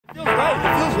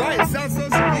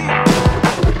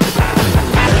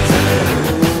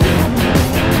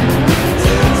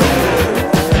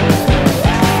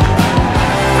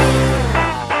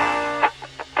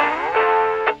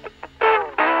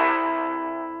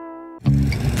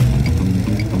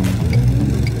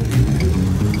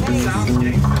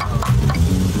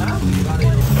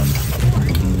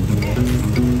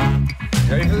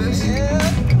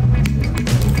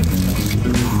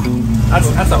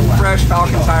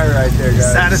fire right there,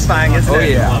 guys. Satisfying, isn't it? Oh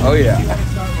yeah, oh yeah.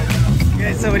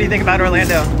 Okay, so what do you think about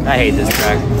Orlando? I hate this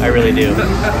track. I really do.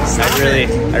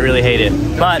 I really hate it.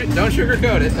 But Don't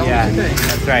sugarcoat it. Tell me what you think.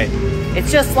 that's right.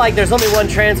 It's just like there's only one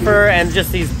transfer and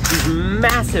just these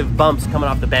massive bumps coming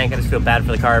off the bank. I just feel bad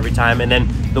for the car every time. And then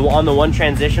on the one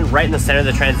transition, right in the center of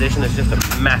the transition, there's just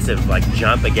a massive like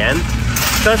jump again.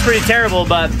 So it's pretty terrible,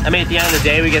 but I mean, at the end of the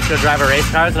day, we get to go drive our race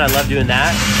cars, and I love doing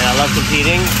that, and I love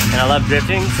competing, and I love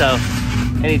drifting, so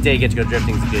any day you get to go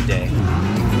drifting is a good day.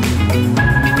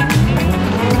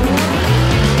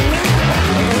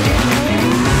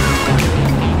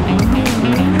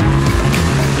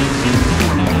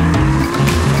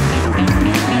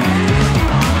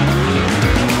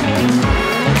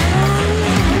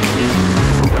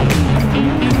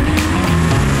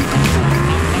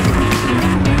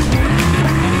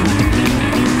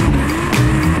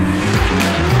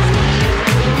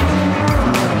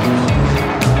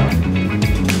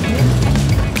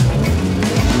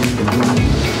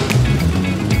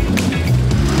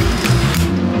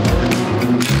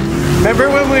 Remember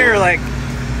when we were like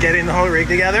getting the whole rig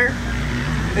together?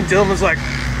 And Dylan was like,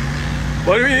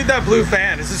 why do we need that blue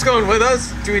fan? Is this going with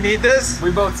us? Do we need this? We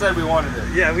both said we wanted it.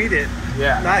 Yeah, we did.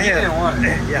 Yeah. Not he him. didn't want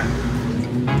it. Yeah.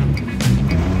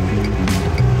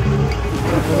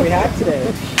 What do we have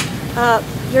today?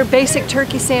 Your basic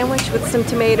turkey sandwich with some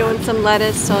tomato and some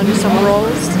lettuce on some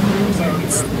rolls.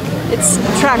 It's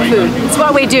track food. It's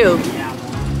what we do.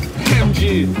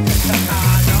 MG.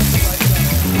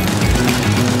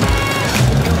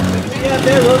 Yeah,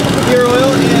 there, welcome to Gear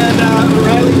Oil and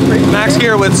O'Reilly. Max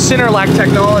Gear with Cinerlac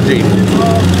technology.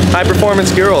 High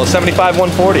performance gear oil,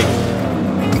 75-140.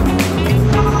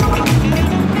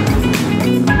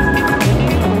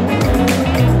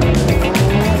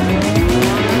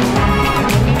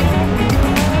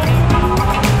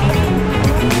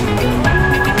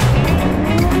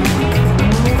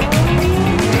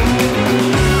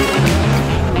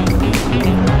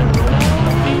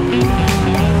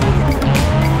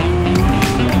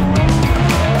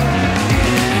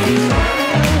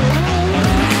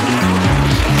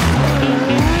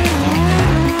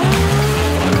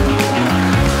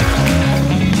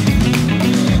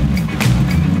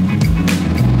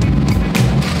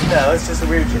 No, it's just a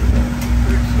weird shit.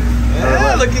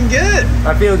 Yeah, looking good.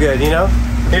 I feel good, you know?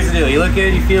 Here's the deal, you look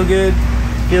good, you feel good,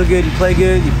 you play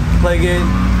good, you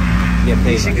get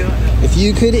paid. If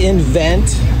you could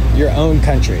invent your own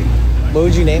country, what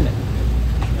would you name it?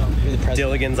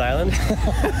 Gilligan's Island?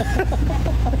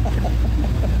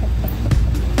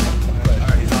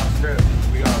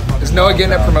 Is Noah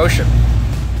getting a promotion?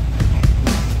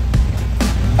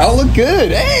 I'll look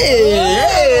good.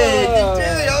 Hey!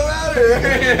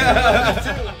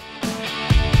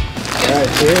 Alright,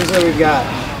 so here's what we've got.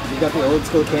 We've got the old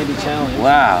school candy challenge.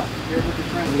 Wow.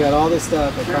 We got all this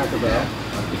stuff at Cracker Barrel.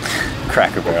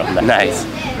 Cracker Barrel, nice.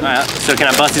 Alright, so can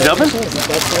I bust these open?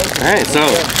 Alright, so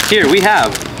here we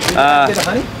have Bit of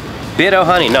honey? Bit of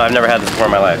honey. No, I've never had this before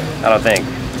in my life. I don't think.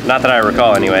 Not that I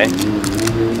recall anyway.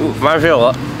 Ooh, reminds me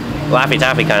of Laffy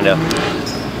Taffy kind of.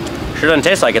 Sure doesn't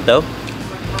taste like it though.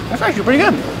 That's actually pretty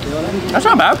good. That's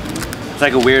not bad. It's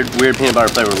like a weird peanut butter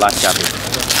flavor with Laffy Taffy.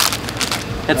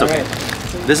 It's okay.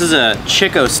 Right. This is a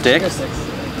Chico stick. Those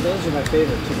are my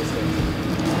favorite Chico sticks.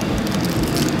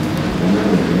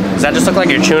 Does that just look like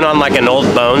you're chewing on like an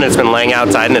old bone that's been laying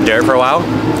outside in the dirt for a while?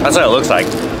 That's what it looks like.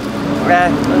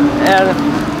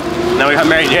 Now we got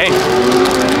Mary Jane.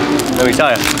 Let me tell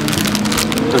you,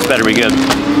 this better be good.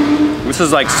 This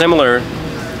is like similar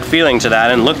feeling to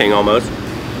that and looking almost.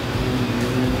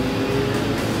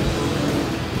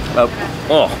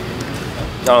 Oh,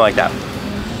 I don't like that.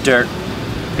 Dirt,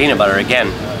 peanut butter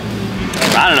again.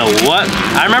 I don't know what.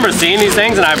 I remember seeing these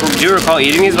things and I do recall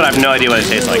eating these, but I have no idea what it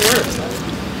tastes like.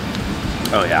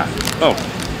 Oh yeah. Oh,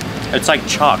 it's like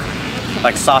chalk,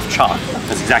 like soft chalk.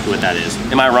 That's exactly what that is.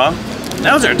 Am I wrong?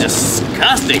 Those are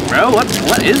disgusting, bro.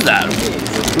 What is that?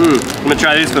 I'm gonna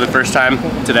try these for the first time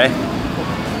today.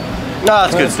 No,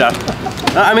 that's good stuff.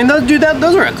 I mean,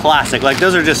 those are a classic. Like,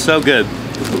 those are just so good.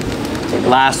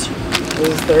 Last. This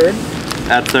is third.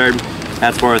 That's third.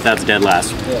 That's fourth. That's dead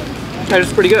last. Yeah. That's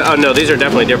just pretty good. Oh no, these are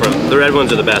definitely different. The red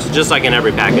ones are the best, just like in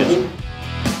every package.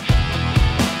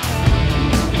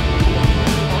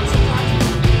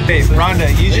 Hey, Rhonda,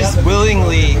 you just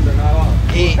willingly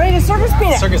ate Right, a circus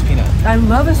peanut. circus peanut. I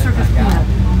love a circus peanut.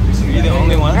 Are you the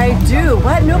only one? I do.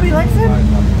 What? Nobody likes it?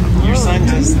 Your son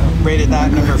just rated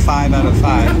that number 5 out of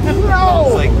 5. No.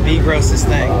 It's like the grossest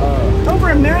thing.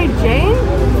 Over a Mary Jane?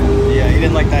 Yeah, he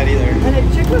didn't like that either. And a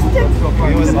Chico stick?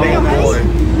 He wasn't big on that.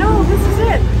 No, this is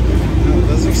it. Oh,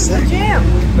 those are sick. Jam.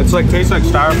 It's like tastes like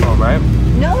styrofoam, right?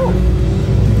 No.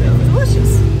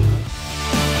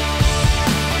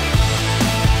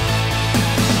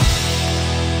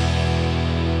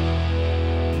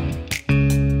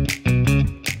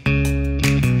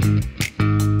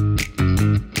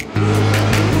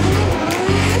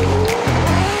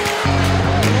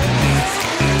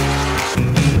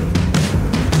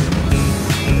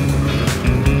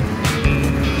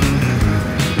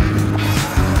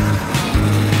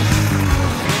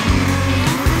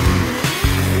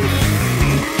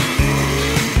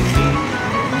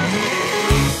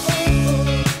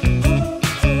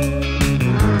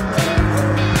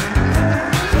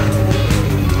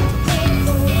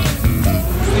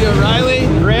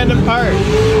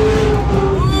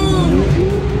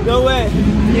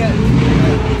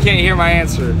 can't hear my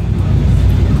answer.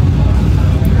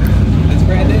 It's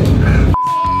brand new.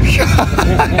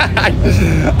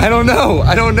 I don't know.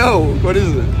 I don't know. What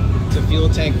is it? It's a fuel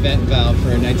tank vent valve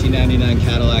for a 1999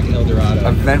 Cadillac Eldorado.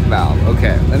 A vent valve.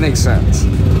 Okay, that makes sense.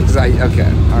 Okay,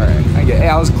 all right. I get. Hey,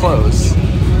 I was close.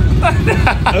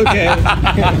 Okay.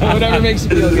 Whatever makes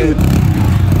you feel good.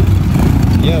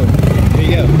 Yo, here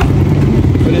you go.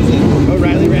 What is it?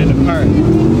 O'Reilly random part.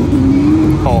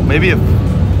 Oh, maybe a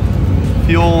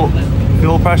fuel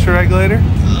pressure regulator?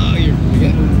 Oh, you're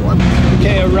getting one.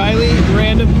 Okay, O'Reilly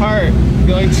random part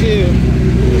going to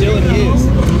Dylan Hughes.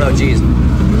 Oh, geez.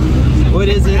 What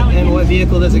is it and what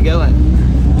vehicle does it go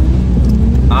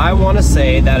in? I want to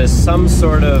say that is some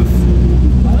sort of,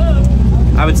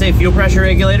 I would say fuel pressure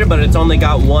regulator, but it's only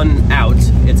got one out.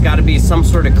 It's got to be some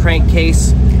sort of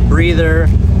crankcase breather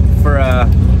for a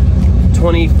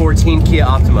 2014 Kia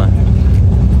Optima.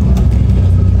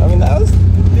 I mean, that was...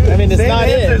 I mean, it's not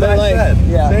it, but like...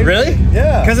 Yeah. Really?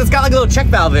 Yeah. Because it's got like a little check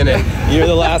valve in it. You're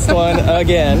the last one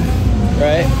again,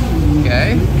 right?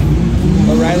 Okay.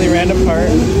 O'Reilly random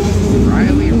part.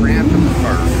 Riley random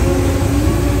part.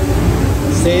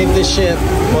 Save the ship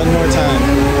one more time.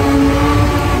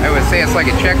 I would say it's like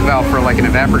a check valve for like an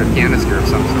evaporative canister of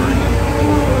some sort.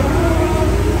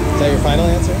 Is that your final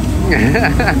answer?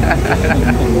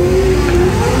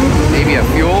 Maybe a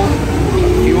fuel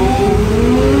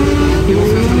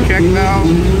system check valve.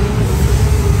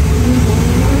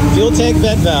 Fuel tank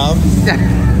vent valve.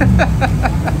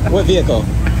 What vehicle?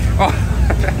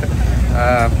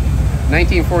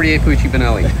 1948 Pucci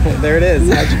Benelli. There it is.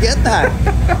 How'd you get that?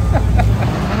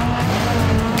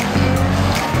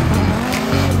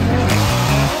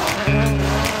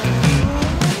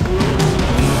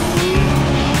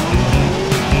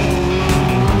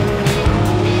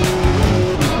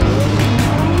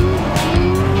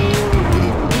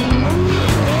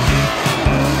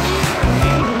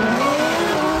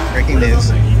 Breaking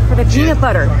news. For the peanut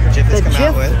butter, Jif has the come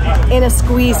out Jif with in a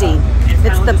squeezy.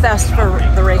 It's the best for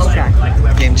the racetrack.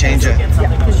 game changer.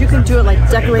 Yeah, because you can do it like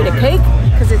decorate a cake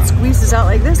because it squeezes out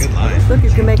like this. Good line. Look, you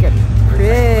can make it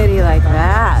pretty like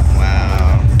that.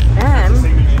 Wow. And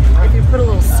if you put a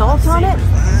little salt on it,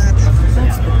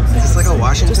 Is this like a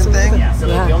Washington just a little thing? bit.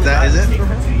 Yeah. That is it?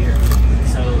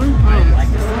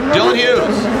 Dylan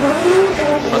Hughes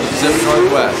from the Pacific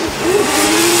Northwest.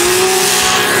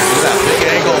 Look at that big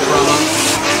angle from him.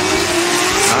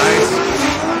 Nice.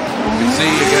 You can see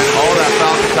again all that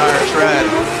Falcon tire tread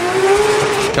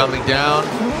coming down.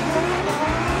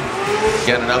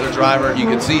 Again, another driver. You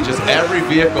can see just every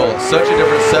vehicle, such a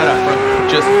different setup from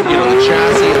just, you know, the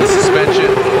chassis and the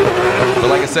suspension. But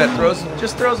like I said,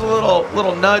 just throws a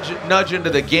little nudge into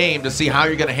the game to see how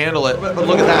you're going to handle it. But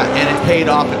look at that, and it paid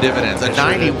off in dividends. A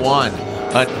 91,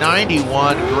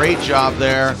 great job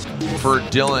there for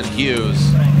Dylan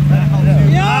Hughes.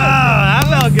 That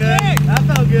felt good. That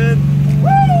felt good.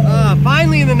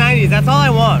 Finally in the 90s. That's all I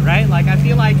want, right? Like, I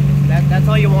feel like that's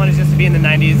all you want is just to be in the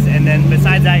 90s, and then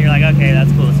besides that, you're like, okay,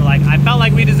 that's cool. So like, I felt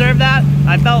like we deserved that.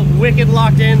 I felt wicked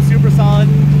locked in, super solid,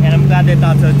 and I'm glad they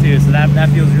thought so too. So that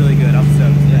feels really good. I'm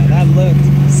stoked. Yeah, that looked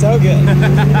so good.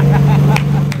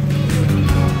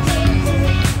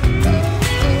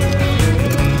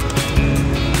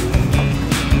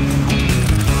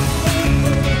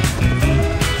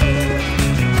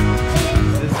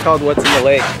 This is called What's in the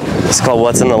Lake. It's called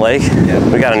What's in the Lake? Yeah.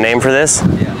 We got a name for this?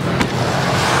 Yeah.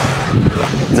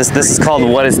 This is called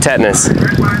What is Tetanus?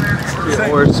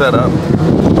 We're set up.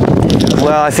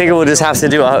 Well, I figure we'll just have to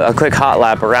do a quick hot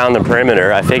lap around the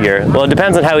perimeter, I figure. Well, it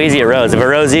depends on how easy it rows. If it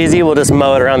rows easy, we'll just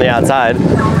mow it around the outside,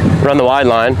 run the wide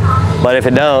line. But if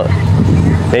it don't,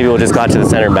 maybe we'll just go out to the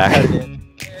center and back.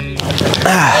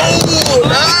 Oh,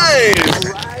 nice!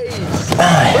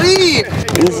 Lee!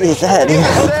 Easy as that, dude.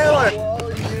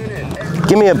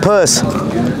 Give me a puss.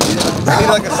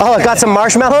 Oh, I got some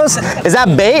marshmallows? Is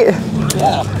that bait?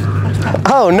 Yeah.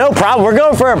 Oh, no problem. We're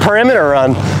going for a perimeter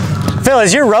run. Phil,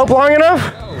 is your rope long enough?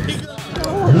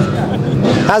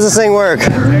 How's this thing work?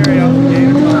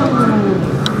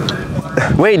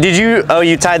 Wait, did you, oh,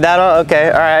 you tied that on? Okay,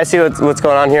 all right, I see what's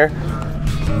going on here.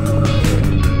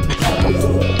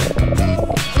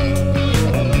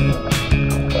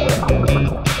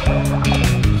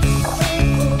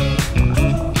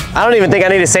 I don't even think I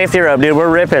need a safety rope, dude. We're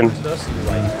ripping.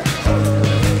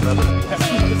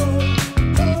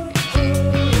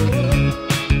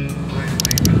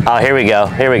 Oh, here we go.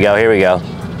 Here we go. Here we go.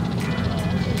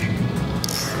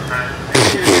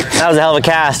 That was a hell of a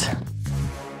cast.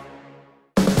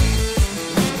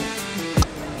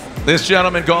 This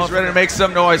gentleman going ready to make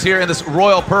some noise here in this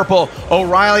royal purple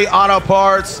O'Reilly Auto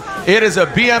Parts It is a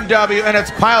BMW, and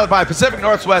it's piloted by Pacific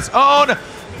Northwest's own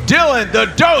Dylan the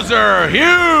Dozer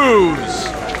Hughes.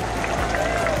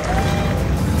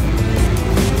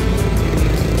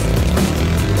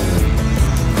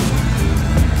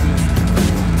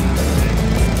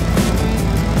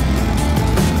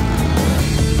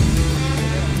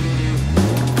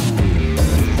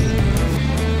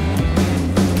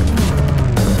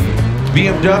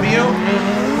 BMW?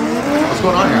 What's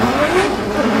going on here?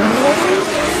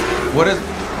 What is,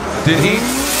 did he,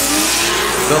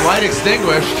 the light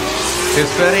extinguished, is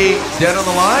Fetty dead on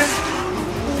the line?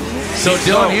 So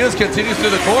Dylan Hughes continues through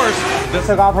the course.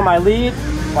 Took off on my lead,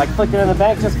 like flicked it in the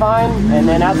bank just fine, and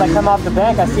then as I come off the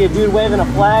bank, I see a dude waving a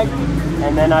flag,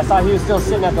 and then I saw he was still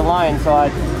sitting at the line, so I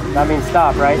mean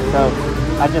stop, right? So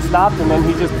I just stopped, and then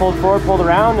he just pulled forward, pulled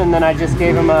around, and then I just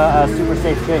gave him a super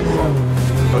safe chase.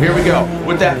 So here we go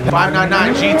with that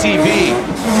 599 GTV.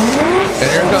 And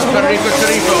here comes Federico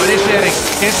Tarifo initiating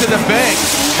into the bank.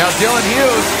 Now Dylan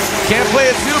Hughes can't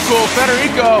play it too cool.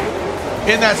 Federico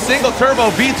in that single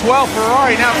turbo V12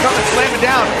 Ferrari now coming slamming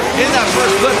down in that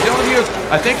first flip. Dylan Hughes,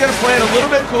 I think, gonna play it a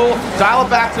little bit cool, dial it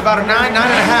back to about a 9,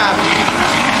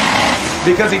 9.5.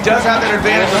 Because he does have that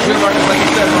advantage on good markets, like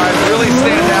you said, Ryan, really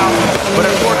stand out.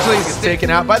 But unfortunately, he's taken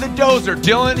out by the dozer,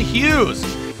 Dylan Hughes.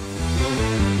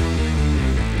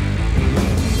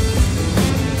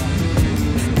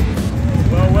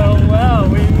 Well,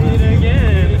 we meet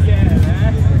again.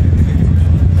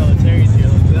 Military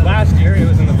deal. Last year it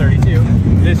was in the 32.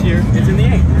 This year it's in the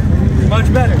 8.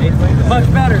 Much better. Much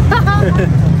better.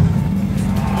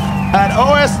 At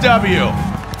OSW.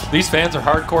 These fans are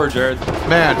hardcore, Jared.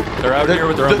 Man, they're out here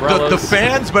with their umbrellas. The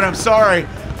fans, but I'm sorry.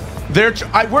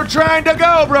 We're trying to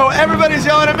go, bro. Everybody's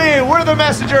yelling at me. We're the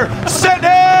messenger. Send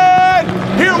it!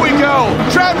 Here we go.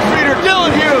 Travis Reeder,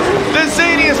 Dylan Hughes. The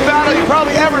zaniest battle you've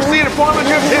probably ever seen in Formula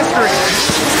Drift history.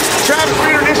 Travis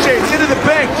Reeder initiates into the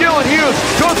bank. Dylan Hughes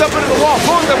goes up into the wall,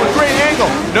 pulls up with great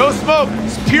angle. No smoke.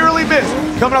 It's purely mist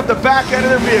coming up the back end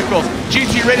of their vehicles.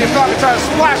 GT Radio Falcon Tire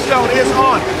splash zone is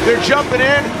on. They're jumping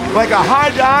in like a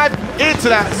high dive into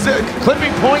that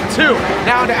clipping point 2.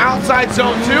 Now into outside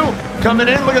zone 2. Coming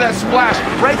in, look at that splash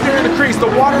right there in the crease. The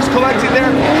water's collecting there.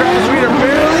 Travis Reeder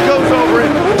barely goes over it.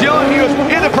 Dylan Hughes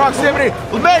in the proximity.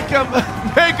 Make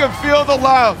him feel the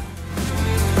love.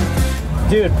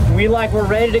 Dude, we're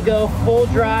ready to go, full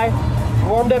dry,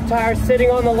 warmed up tires, sitting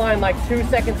on the line like 2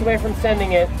 seconds away from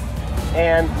sending it.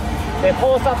 And they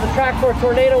pull us off the track for a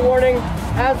tornado warning.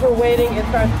 As we're waiting, it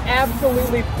starts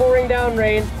absolutely pouring down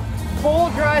rain. Full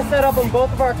dry setup on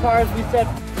both of our cars. We said,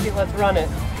 F it, let's run it.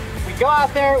 We go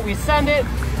out there, we send it.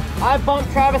 I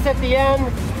bumped Travis at the end.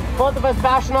 Both of us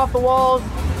bashing off the walls.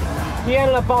 He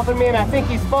ended up bumping me, and I think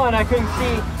he spun. I couldn't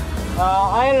see.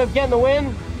 I ended up getting the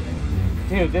win.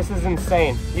 Dude, this is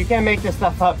insane. You can't make this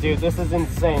stuff up, dude. This is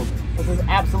insane. This is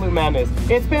absolute madness.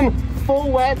 It's been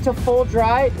full wet to full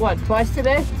dry, what, twice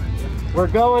today? We're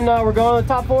going to the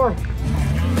top 4.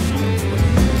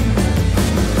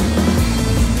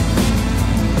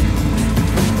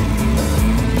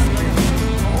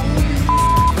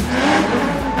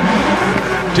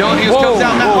 Dylan Hughes comes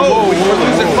down. We're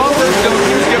losing bumpers. Dylan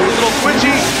Hughes gives a little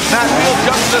twitchy. Matt Field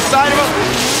jumps to the side of him.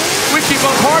 We keep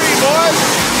on partying, boys.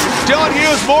 Dylan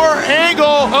Hughes, more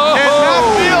angle, and Matt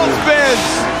Field spins.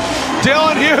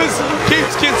 Dylan Hughes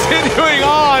keeps continuing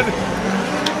on.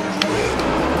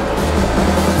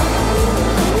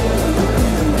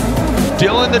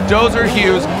 Dylan the Dozer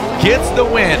Hughes gets the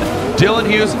win. Dylan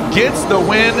Hughes gets the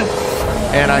win.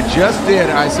 And I just did.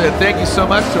 I said thank you so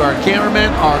much to our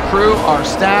cameramen, our crew, our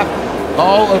staff,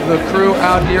 all of the crew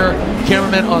out here,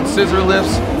 cameramen on scissor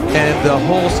lifts, and the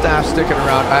whole staff sticking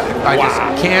around. I just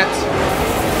can't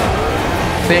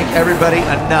thank everybody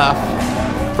enough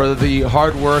for the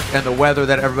hard work and the weather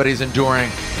that everybody's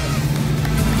enduring.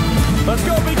 Let's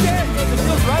go, Big Dan. It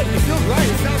feels right. It feels right.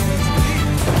 It's not supposed to be.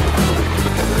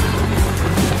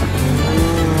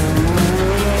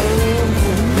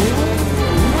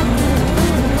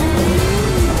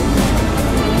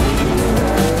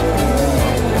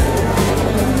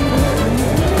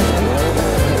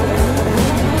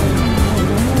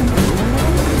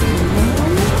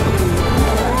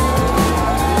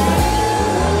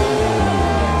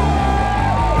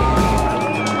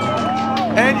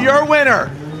 And your winner,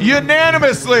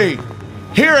 unanimously,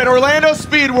 here at Orlando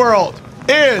Speed World,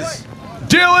 is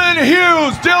Dylan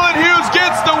Hughes. Dylan Hughes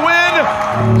gets the win.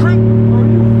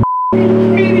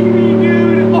 Kidding me,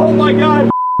 dude. Oh my God.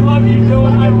 I love you,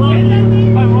 Dylan. I love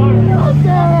you. I love you.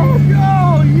 Go,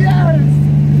 yes.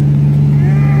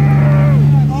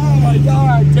 Oh my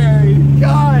God, Terry.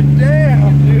 God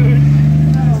damn, dude.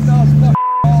 That was fucking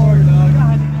hard, dog.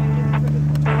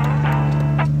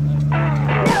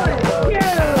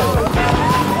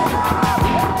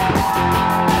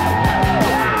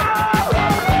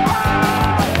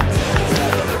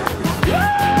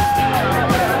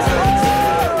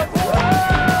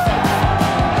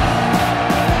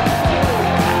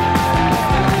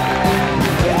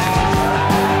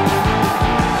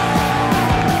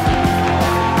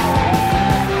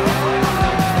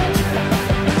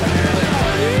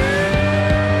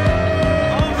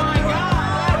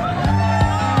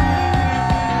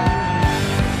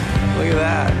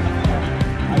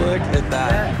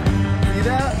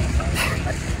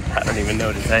 know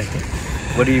what to say.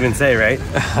 What do you even say, right?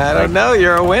 I don't know.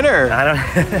 You're a winner. I don't.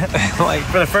 Like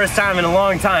for the first time in a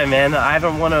long time, man. I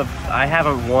haven't won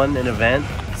an event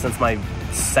since my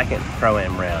second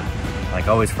Pro-Am round. Like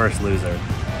always first loser.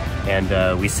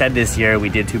 And we said this year, we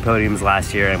did 2 podiums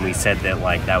last year, and we said that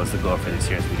like that was the goal for this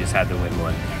year, so we just had to win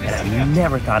one. And I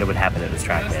never thought it would happen at this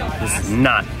track, man. This is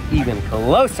not even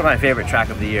close to my favorite track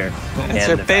of the year. It's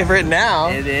your favorite now.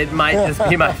 It might just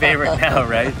be my favorite now,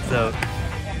 right? So,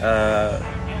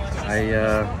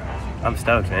 I'm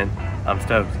stoked, man. I'm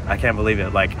stoked. I can't believe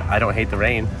it. Like, I don't hate the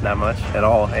rain that much at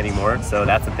all anymore, so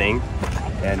that's a thing.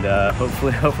 And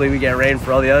hopefully we get rain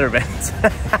for all the other events.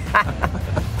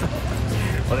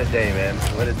 What a day, man.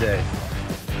 What a day.